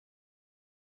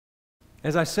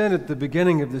As I said at the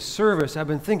beginning of this service, I've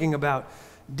been thinking about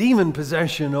demon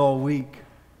possession all week.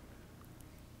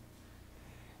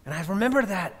 And I remember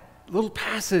that little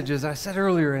passage, as I said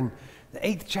earlier, in the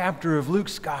 8th chapter of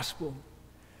Luke's Gospel,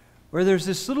 where there's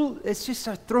this little, it's just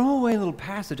a throwaway little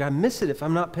passage. I miss it if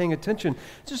I'm not paying attention.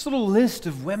 It's just a little list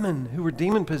of women who were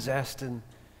demon-possessed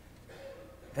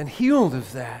and healed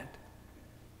of that.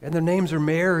 And their names are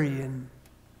Mary and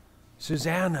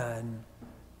Susanna and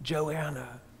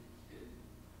Joanna.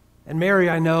 And Mary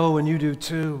I know, and you do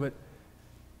too, but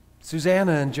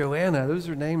Susanna and Joanna, those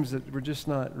are names that were just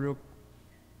not real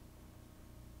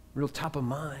top of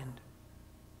mind.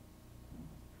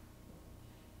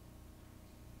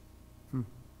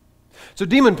 So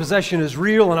demon possession is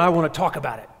real, and I want to talk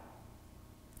about it.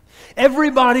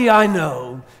 Everybody I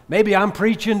know, maybe I'm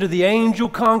preaching to the angel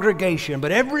congregation,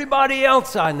 but everybody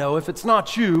else I know, if it's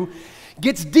not you,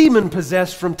 gets demon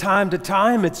possessed from time to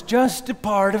time. It's just a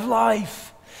part of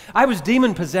life. I was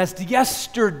demon possessed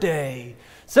yesterday.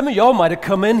 Some of y'all might have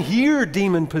come in here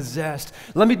demon possessed.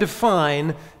 Let me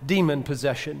define demon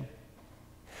possession.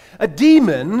 A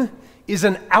demon is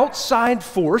an outside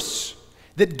force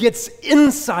that gets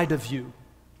inside of you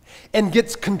and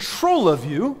gets control of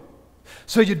you,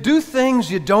 so you do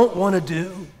things you don't want to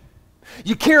do.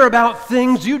 You care about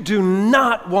things you do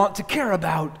not want to care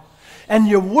about, and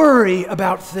you worry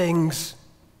about things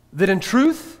that in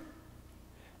truth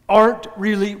aren't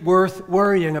really worth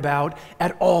worrying about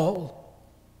at all.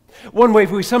 One way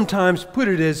we sometimes put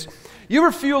it is, you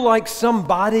ever feel like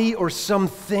somebody or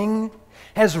something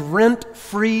has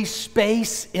rent-free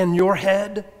space in your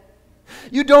head?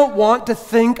 You don't want to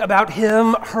think about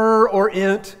him, her, or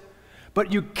it,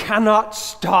 but you cannot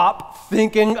stop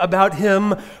thinking about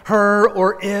him, her,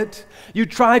 or it. You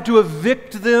try to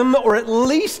evict them or at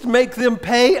least make them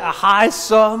pay a high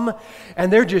sum,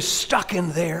 and they're just stuck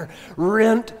in there,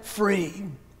 rent-free.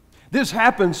 This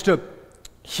happens to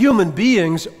human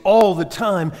beings all the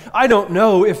time. I don't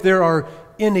know if there are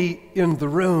any in the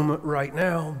room right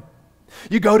now.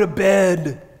 You go to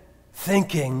bed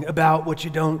thinking about what you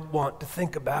don't want to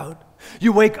think about.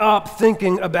 You wake up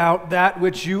thinking about that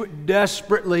which you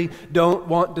desperately don't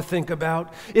want to think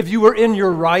about. If you were in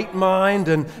your right mind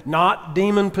and not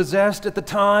demon-possessed at the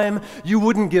time, you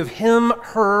wouldn't give him,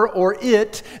 her, or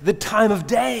it the time of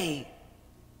day.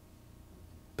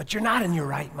 But you're not in your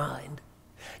right mind.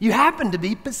 You happen to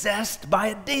be possessed by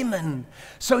a demon,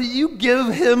 so you give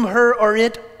him, her, or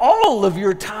it all of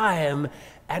your time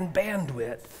and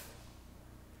bandwidth.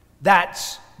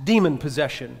 That's demon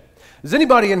possession. Does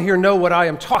anybody in here know what I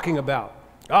am talking about?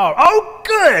 Oh,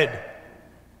 good.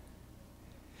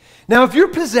 Now, if you're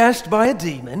possessed by a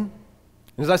demon,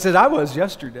 as I said I was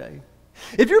yesterday,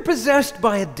 if you're possessed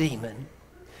by a demon,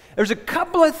 there's a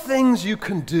couple of things you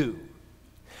can do.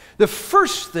 The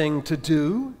first thing to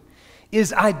do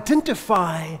is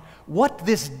identify what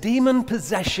this demon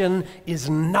possession is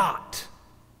not.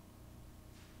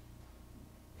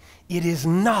 It is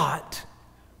not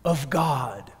of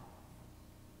God.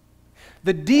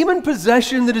 The demon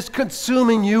possession that is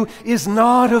consuming you is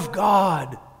not of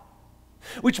God.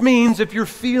 Which means if you're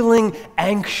feeling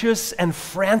anxious and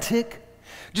frantic,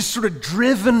 just sort of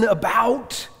driven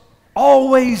about,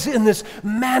 always in this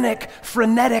manic,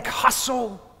 frenetic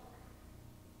hustle,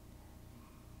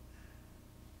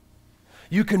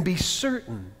 you can be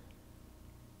certain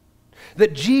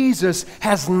that Jesus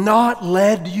has not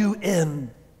led you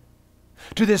in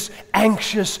to this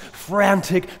anxious,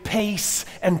 frantic pace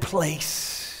and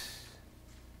place.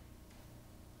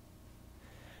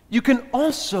 You can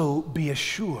also be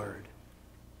assured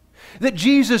that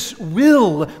Jesus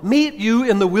will meet you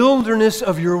in the wilderness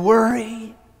of your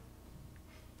worry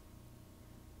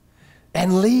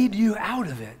and lead you out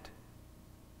of it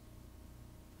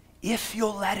if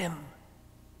you'll let him.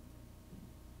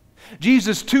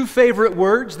 Jesus' two favorite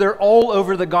words, they're all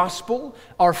over the gospel,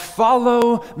 are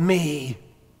follow me.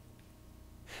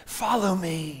 Follow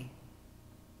me.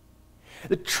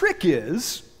 The trick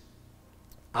is,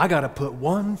 I got to put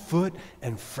one foot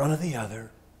in front of the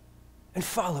other and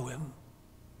follow him.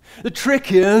 The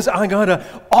trick is, I got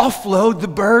to offload the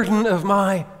burden of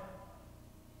my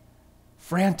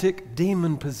frantic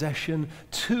demon possession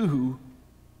to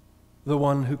the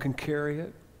one who can carry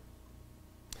it.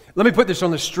 Let me put this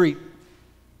on the street.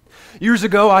 Years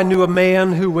ago, I knew a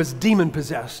man who was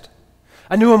demon-possessed.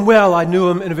 I knew him well. I knew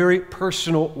him in a very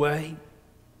personal way.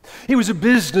 He was a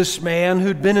businessman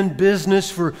who'd been in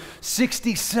business for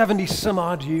 60, 70 some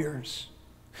odd years.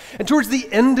 And towards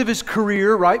the end of his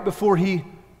career, right before he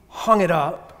hung it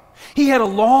up, he had a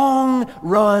long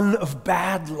run of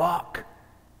bad luck.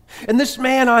 And this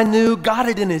man I knew got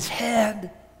it in his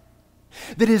head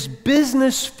that his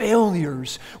business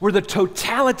failures were the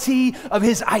totality of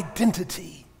his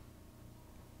identity.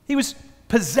 He was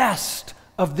possessed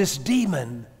of this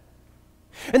demon.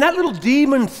 And that little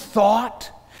demon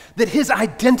thought that his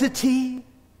identity,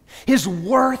 his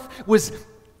worth was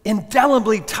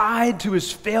indelibly tied to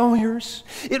his failures.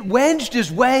 It wedged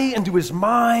his way into his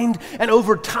mind, and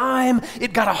over time,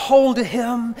 it got a hold of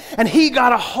him, and he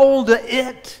got a hold of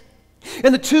it.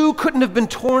 And the two couldn't have been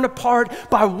torn apart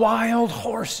by wild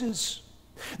horses.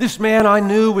 This man I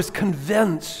knew was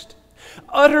convinced,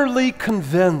 utterly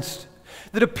convinced,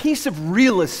 that a piece of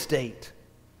real estate,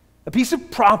 a piece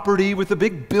of property with a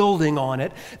big building on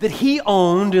it that he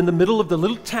owned in the middle of the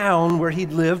little town where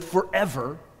he'd lived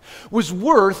forever was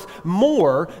worth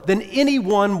more than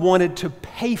anyone wanted to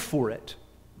pay for it.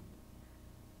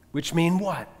 Which means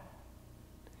what?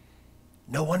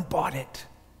 No one bought it.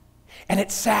 And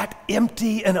it sat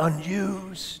empty and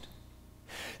unused.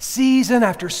 Season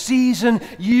after season,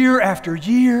 year after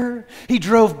year, he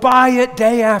drove by it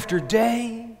day after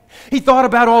day. He thought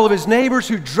about all of his neighbors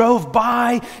who drove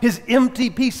by his empty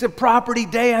piece of property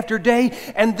day after day,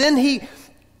 and then he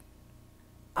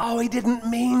didn't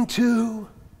mean to.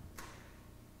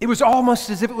 It was almost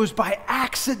as if it was by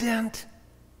accident.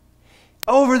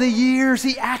 Over the years,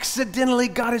 he accidentally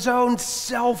got his own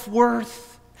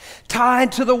self-worth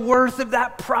tied to the worth of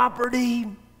that property.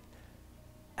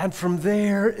 And from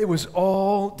there, it was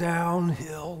all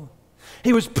downhill.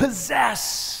 He was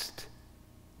possessed.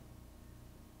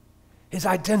 His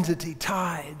identity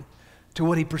tied to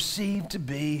what he perceived to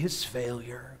be his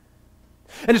failure.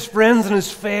 And his friends and his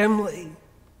family,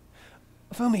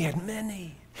 of whom he had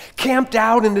many, camped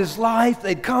out in his life.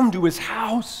 They'd come to his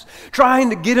house, trying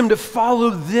to get him to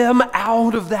follow them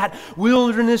out of that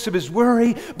wilderness of his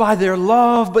worry by their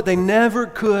love, but they never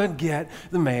could get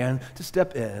the man to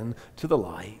step in to the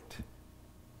light.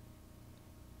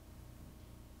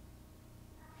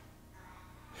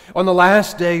 On the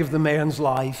last day of the man's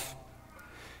life,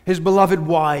 his beloved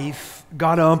wife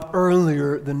got up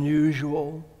earlier than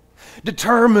usual,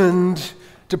 determined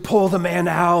to pull the man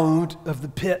out of the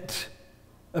pit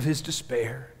of his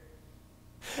despair.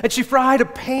 And she fried a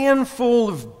pan full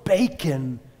of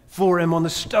bacon for him on the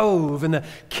stove in the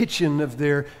kitchen of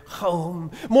their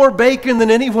home. More bacon than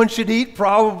anyone should eat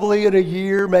probably in a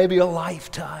year, maybe a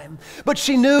lifetime. But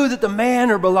she knew that the man,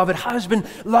 her beloved husband,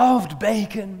 loved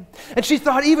bacon. And she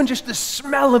thought even just the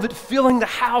smell of it filling the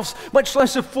house, much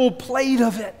less a full plate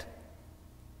of it,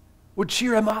 would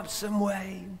cheer him up some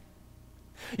way.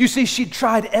 You see, she'd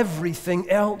tried everything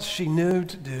else she knew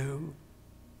to do.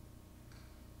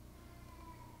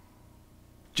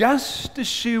 Just as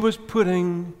she was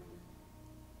putting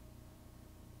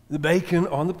the bacon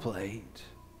on the plate,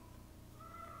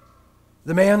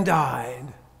 the man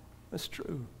died. That's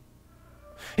true.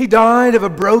 He died of a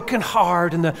broken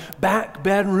heart in the back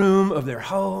bedroom of their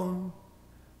home.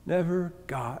 Never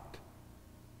got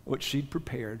what she'd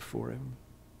prepared for him.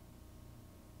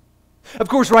 Of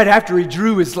course, right after he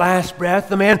drew his last breath,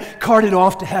 the man carted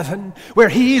off to heaven, where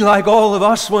he, like all of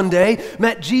us one day,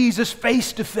 met Jesus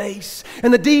face to face.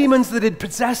 And the demons that had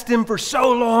possessed him for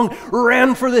so long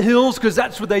ran for the hills, because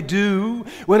that's what they do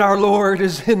when our Lord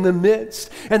is in the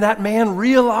midst. And that man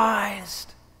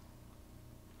realized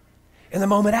in the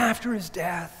moment after his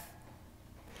death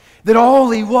that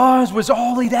all he was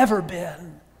all he'd ever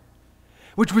been,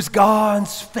 which was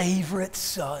God's favorite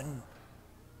son.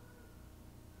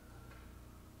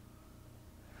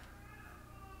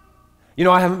 You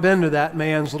know, I haven't been to that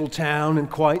man's little town in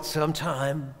quite some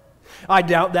time. I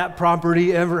doubt that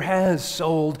property ever has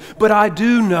sold, but I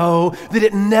do know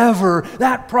that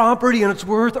that property and its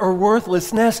worth or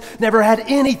worthlessness never had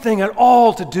anything at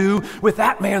all to do with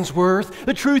that man's worth.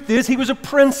 The truth is, he was a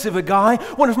prince of a guy,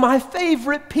 one of my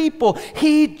favorite people.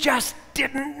 He just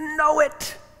didn't know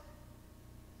it.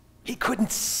 He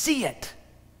couldn't see it.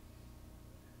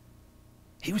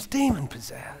 He was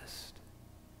demon-possessed.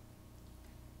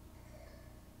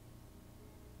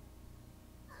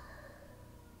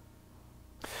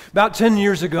 About 10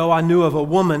 years ago, I knew of a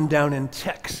woman down in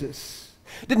Texas.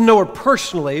 Didn't know her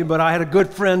personally, but I had a good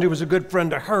friend who was a good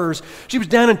friend of hers. She was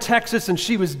down in Texas, and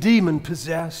she was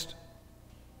demon-possessed.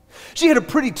 She had a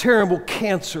pretty terrible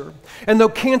cancer. And though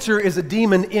cancer is a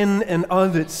demon in and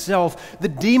of itself, the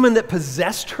demon that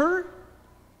possessed her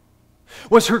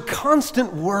was her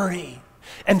constant worry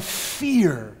and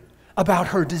fear about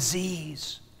her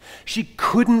disease. She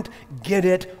couldn't get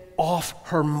it off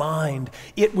her mind.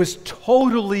 It was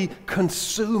totally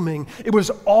consuming. It was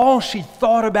all she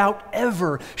thought about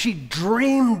ever. She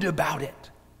dreamed about it.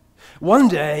 One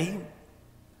day,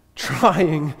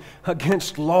 trying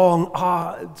against long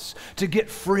odds to get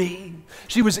free.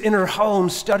 She was in her home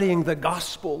studying the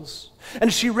Gospels. And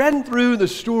as she read through the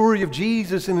story of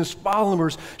Jesus and his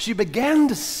followers, she began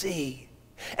to see,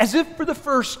 as if for the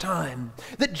first time,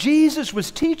 that Jesus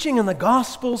was teaching in the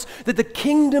Gospels that the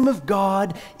kingdom of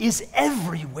God is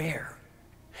everywhere.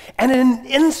 And in an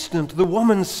instant, the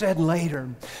woman said later,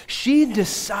 she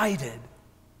decided,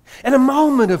 in a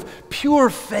moment of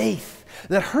pure faith,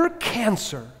 that her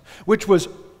cancer, which was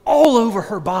all over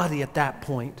her body at that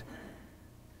point,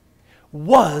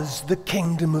 was the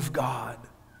kingdom of God.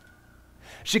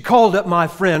 She called up my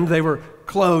friend, they were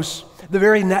close, the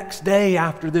very next day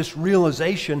after this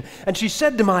realization, and she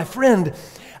said to my friend,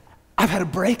 I've had a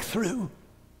breakthrough.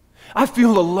 I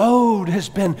feel the load has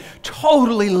been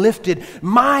totally lifted.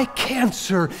 My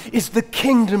cancer is the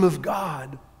kingdom of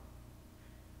God.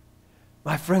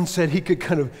 My friend said he could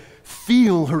kind of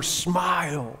feel her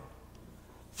smile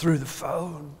through the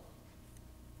phone.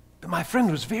 But my friend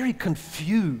was very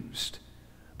confused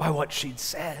by what she'd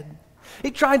said.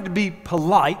 He tried to be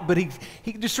polite, but he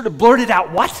just sort of blurted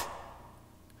out, what?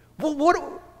 Well,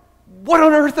 what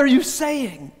on earth are you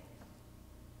saying?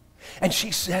 And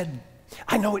she said,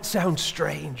 I know it sounds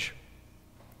strange,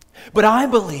 but I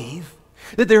believe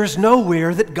that there is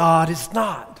nowhere that God is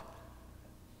not.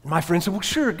 And my friend said, well,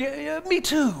 sure, yeah, me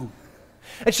too.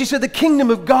 And she said, the kingdom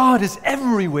of God is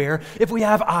everywhere if we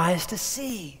have eyes to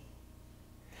see.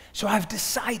 So I've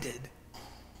decided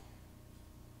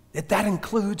that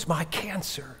includes my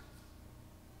cancer.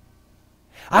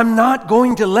 I'm not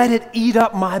going to let it eat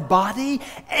up my body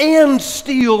and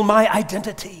steal my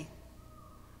identity.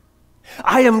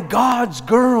 I am God's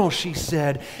girl, she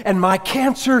said, and my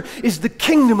cancer is the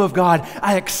kingdom of God.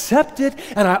 I accept it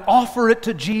and I offer it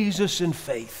to Jesus in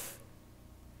faith.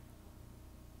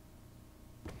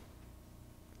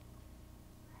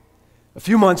 A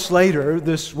few months later,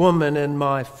 this woman and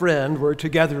my friend were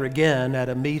together again at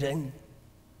a meeting.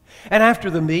 And after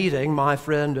the meeting, my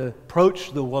friend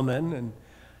approached the woman and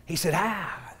he said,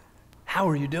 how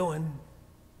are you doing?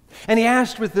 And he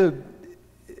asked with a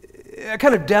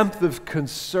kind of depth of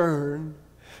concern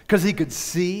because he could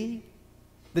see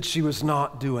that she was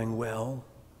not doing well.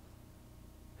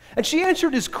 And she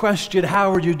answered his question,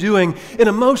 how are you doing, in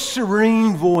a most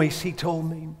serene voice, he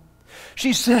told me.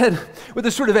 She said with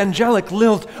a sort of angelic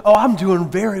lilt, oh, I'm doing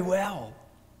very well.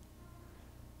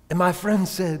 And my friend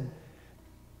said,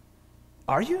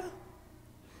 are you?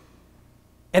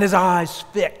 And his eyes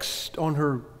fixed on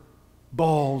her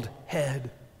bald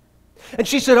head. And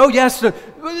she said, oh yes, the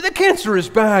cancer is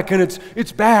back and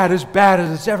it's bad as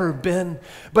it's ever been.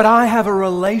 But I have a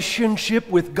relationship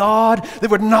with God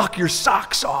that would knock your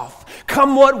socks off.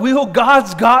 Come what will,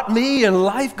 God's got me and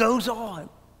life goes on.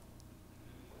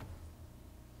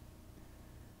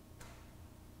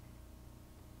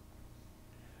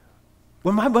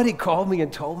 When my buddy called me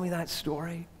and told me that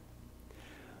story,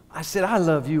 I said, I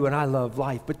love you and I love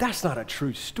life, but that's not a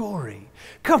true story.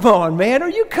 Come on, man,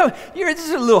 this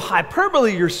is a little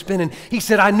hyperbole you're spinning. He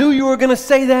said, I knew you were going to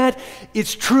say that.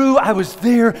 It's true, I was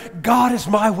there. God is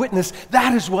my witness.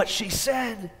 That is what she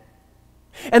said.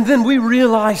 And then we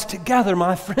realized together,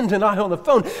 my friend and I on the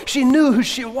phone, she knew who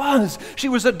she was. She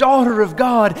was a daughter of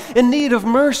God in need of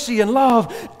mercy and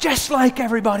love, just like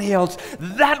everybody else.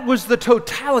 That was the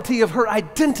totality of her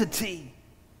identity.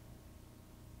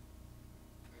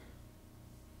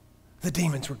 The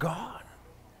demons were gone.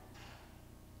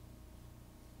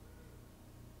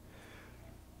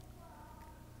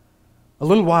 A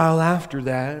little while after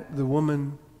that, the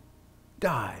woman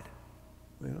died.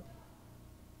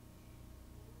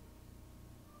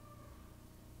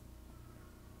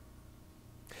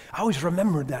 I always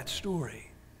remembered that story.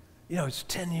 It's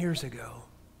 10 years ago.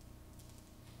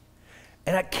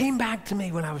 And it came back to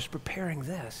me when I was preparing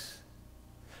this.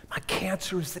 My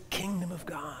cancer is the kingdom of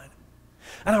God.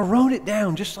 And I wrote it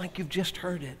down just like you've just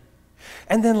heard it.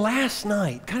 And then last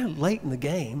night, kind of late in the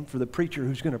game for the preacher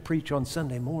who's going to preach on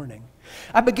Sunday morning,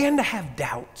 I began to have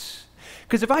doubts.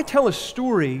 Because if I tell a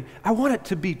story, I want it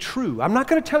to be true. I'm not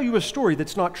going to tell you a story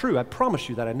that's not true. I promise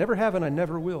you that. I never have and I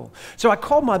never will. So I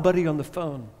called my buddy on the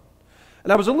phone.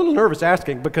 And I was a little nervous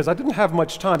asking because I didn't have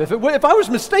much time. If I was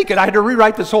mistaken, I had to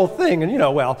rewrite this whole thing. And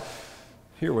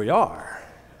here we are.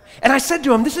 And I said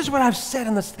to him, this is what I've said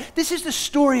in this. This is the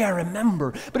story I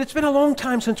remember. But it's been a long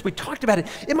time since we talked about it.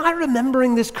 Am I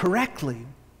remembering this correctly?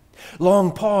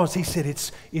 Long pause. He said,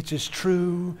 it's as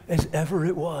true as ever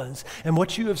it was. And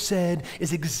what you have said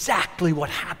is exactly what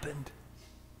happened.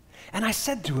 And I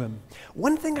said to him,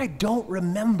 one thing I don't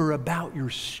remember about your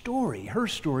story, her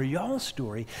story, y'all's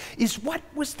story, is what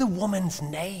was the woman's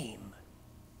name?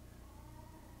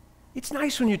 It's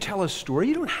nice when you tell a story.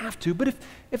 You don't have to, but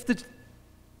if the...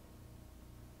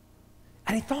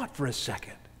 And he thought for a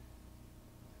second.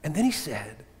 And then he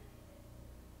said,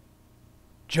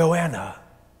 Joanna.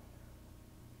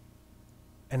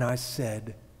 And I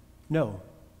said, no.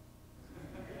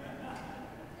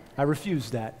 I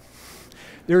refused that.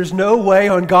 There's no way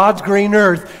on God's green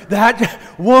earth that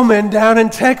woman down in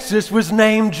Texas was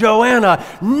named Joanna.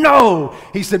 No!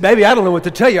 He said, baby, I don't know what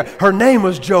to tell you. Her name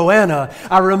was Joanna.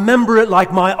 I remember it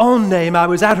like my own name. I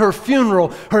was at her funeral.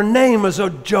 Her name was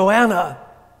Joanna.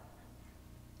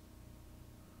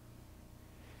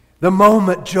 The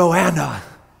moment Joanna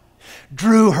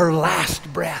drew her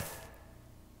last breath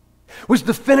was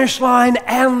the finish line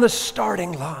and the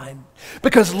starting line,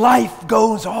 because life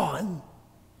goes on.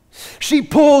 She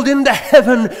pulled into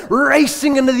heaven,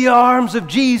 racing into the arms of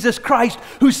Jesus Christ,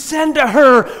 who said to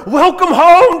her, welcome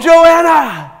home,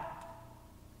 Joanna.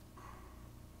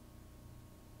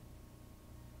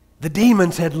 The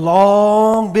demons had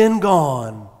long been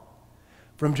gone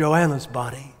from Joanna's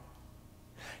body.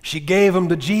 She gave them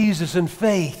to Jesus in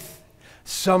faith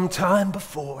some time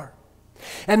before.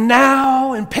 And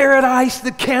now in paradise,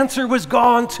 the cancer was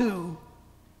gone too.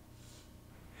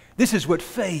 This is what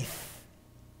faith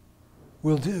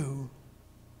will do.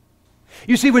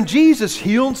 You see, when Jesus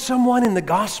healed someone in the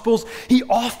Gospels, he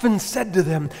often said to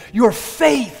them, your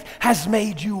faith has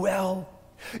made you well.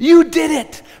 You did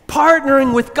it.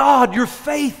 Partnering with God, your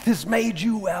faith has made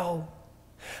you well.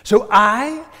 So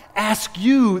I ask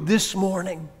you this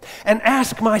morning, and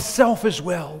ask myself as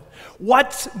well,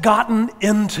 what's gotten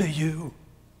into you?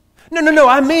 No,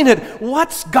 I mean it.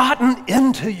 What's gotten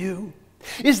into you?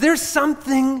 Is there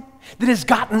something that has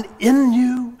gotten in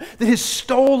you, that has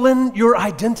stolen your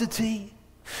identity?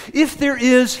 If there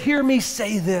is, hear me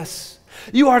say this.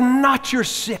 You are not your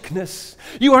sickness.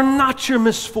 You are not your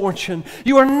misfortune.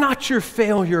 You are not your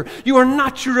failure. You are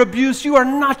not your abuse. You are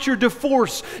not your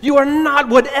divorce. You are not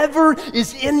whatever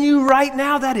is in you right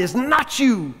now. That is not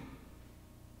you.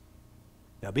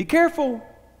 Now be careful,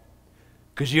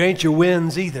 because you ain't your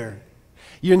wins either.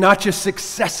 You're not your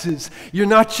successes. You're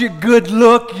not your good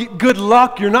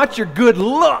luck. You're not your good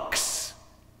looks.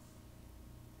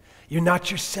 You're not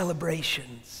your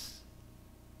celebrations.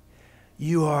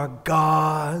 You are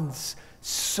God's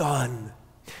son.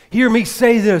 Hear me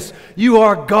say this. You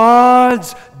are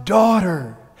God's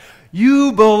daughter.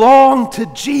 You belong to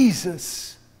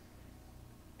Jesus.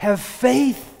 Have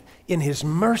faith in His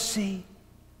mercy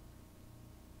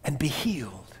and be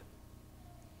healed.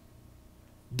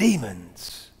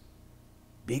 Demons,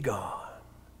 be gone.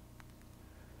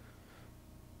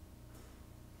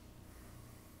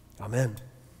 Amen.